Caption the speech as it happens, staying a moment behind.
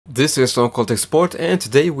This is Untitled Chapter, and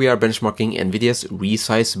today we are benchmarking NVIDIA's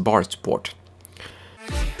resize bar support.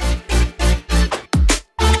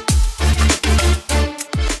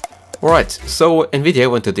 Alright, so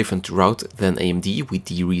NVIDIA went a different route than AMD with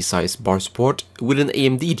the resize bar support. With an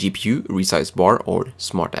AMD GPU, resize bar, or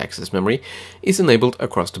smart access memory, is enabled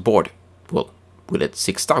across the board. Well, with its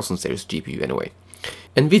 6000 series GPU anyway.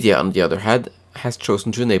 NVIDIA, on the other hand, has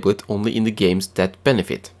chosen to enable it only in the games that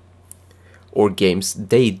benefit, or games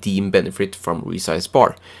they deem benefit from resize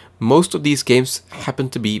bar. Most of these games happen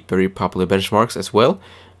to be very popular benchmarks as well,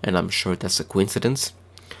 and I'm sure that's a coincidence.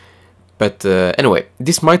 But anyway,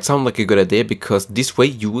 this might sound like a good idea because this way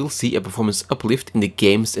you will see a performance uplift in the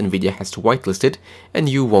games NVIDIA has whitelisted, and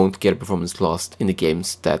you won't get a performance loss in the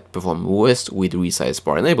games that perform worst with resize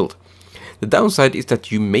bar enabled. The downside is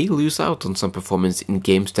that you may lose out on some performance in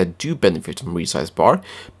games that do benefit from resize bar,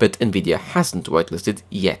 but NVIDIA hasn't whitelisted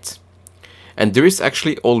yet. And there is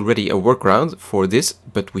actually already a workaround for this,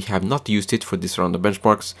 but we have not used it for this round of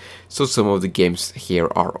benchmarks, so some of the games here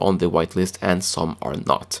are on the whitelist and some are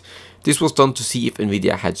not. This was done to see if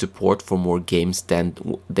NVIDIA had support for more games than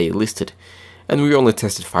they listed. And we only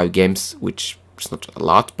tested 5 games, which is not a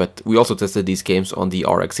lot, but we also tested these games on the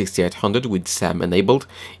RX 6800 with SAM enabled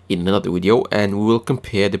in another video, and we will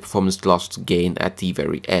compare the performance loss gain at the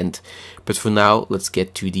very end. But for now, let's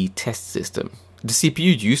get to the test system. The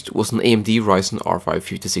CPU used was an AMD Ryzen R5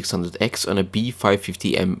 5600X on a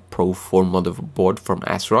B550M Pro 4 motherboard from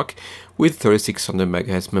ASRock with 3600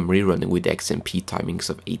 MHz memory running with XMP timings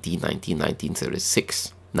of 1890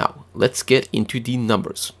 1936. Now, let's get into the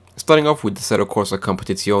numbers. Starting off with the Zero Corsa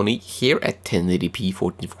Competizione, here at 1080p,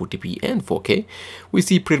 1440p and 4K, we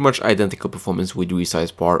see pretty much identical performance with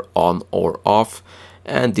resize bar on or off.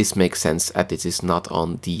 And this makes sense as this is not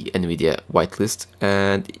on the NVIDIA whitelist.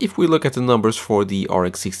 And if we look at the numbers for the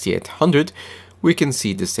RX 6800, we can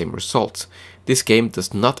see the same results. This game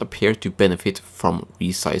does not appear to benefit from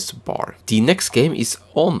resize bar. The next game is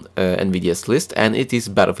on NVIDIA's list, and it is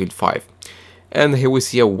Battlefield 5. And here we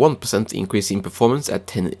see a 1% increase in performance at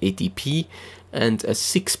 1080p and a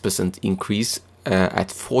 6% increase at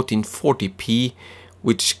 1440p,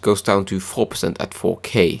 which goes down to 4% at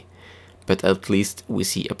 4K. But at least we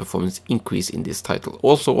see a performance increase in this title.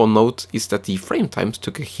 Also on note is that the frame times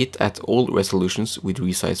took a hit at all resolutions with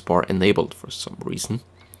resize bar enabled for some reason.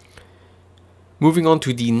 Moving on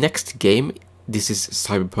to the next game, this is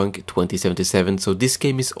Cyberpunk 2077, so this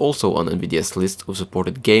game is also on NVIDIA's list of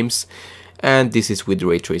supported games, and this is with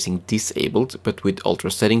ray tracing disabled, but with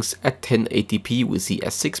ultra settings at 1080p we see a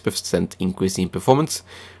 6% increase in performance.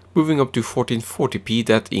 Moving up to 1440p,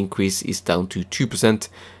 that increase is down to 2%.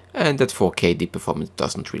 And at 4K the performance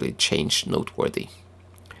doesn't really change noteworthy.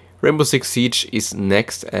 Rainbow Six Siege is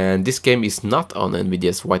next, and this game is not on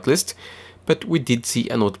NVIDIA's whitelist, but we did see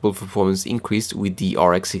a notable performance increase with the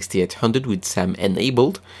RX 6800 with SAM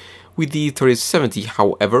enabled. With the 3070,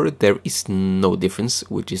 however, there is no difference,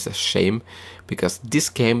 which is a shame, because this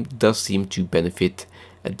game does seem to benefit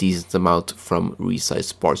a decent amount from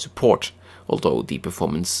resize bar support, although the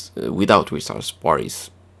performance without resize bar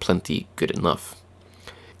is plenty good enough.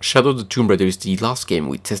 Shadow the Tomb Raider is the last game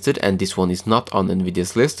we tested, and this one is not on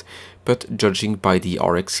NVIDIA's list, but judging by the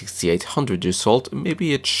RX 6800 result,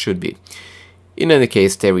 maybe it should be. In any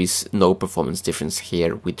case, there is no performance difference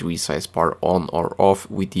here with resize bar on or off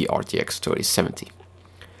with the RTX 3070.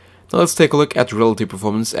 Now let's take a look at relative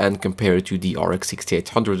performance and compare it to the RX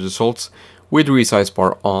 6800 results. With resize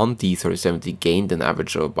bar on, the 3070 gained an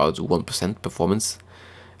average of about 1% performance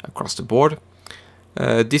across the board.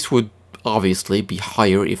 This would obviously be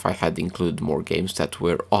higher if I had included more games that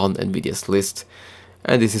were on NVIDIA's list,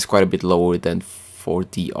 and this is quite a bit lower than for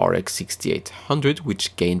the RX 6800,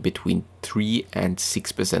 which gained between 3 and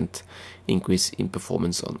 6% increase in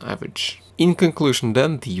performance on average. In conclusion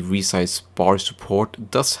then, the resize bar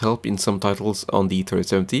support does help in some titles on the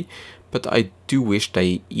 3070, but I do wish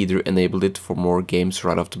they either enabled it for more games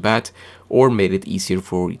right off the bat, or made it easier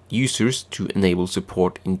for users to enable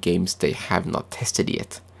support in games they have not tested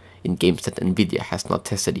yet. In games that NVIDIA has not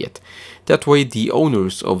tested yet. That way the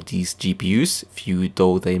owners of these GPUs, few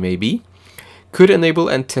though they may be, could enable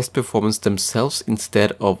and test performance themselves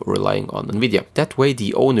instead of relying on NVIDIA. That way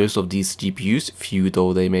the owners of these GPUs, few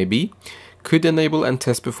though they may be, could enable and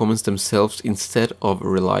test performance themselves instead of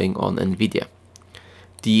relying on NVIDIA.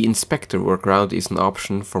 The inspector workaround is an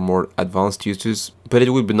option for more advanced users, but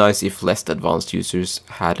it would be nice if less advanced users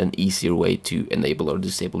had an easier way to enable or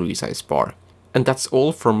disable resize bar. And that's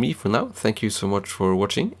all from me for now. Thank you so much for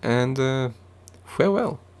watching, and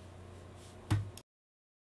farewell.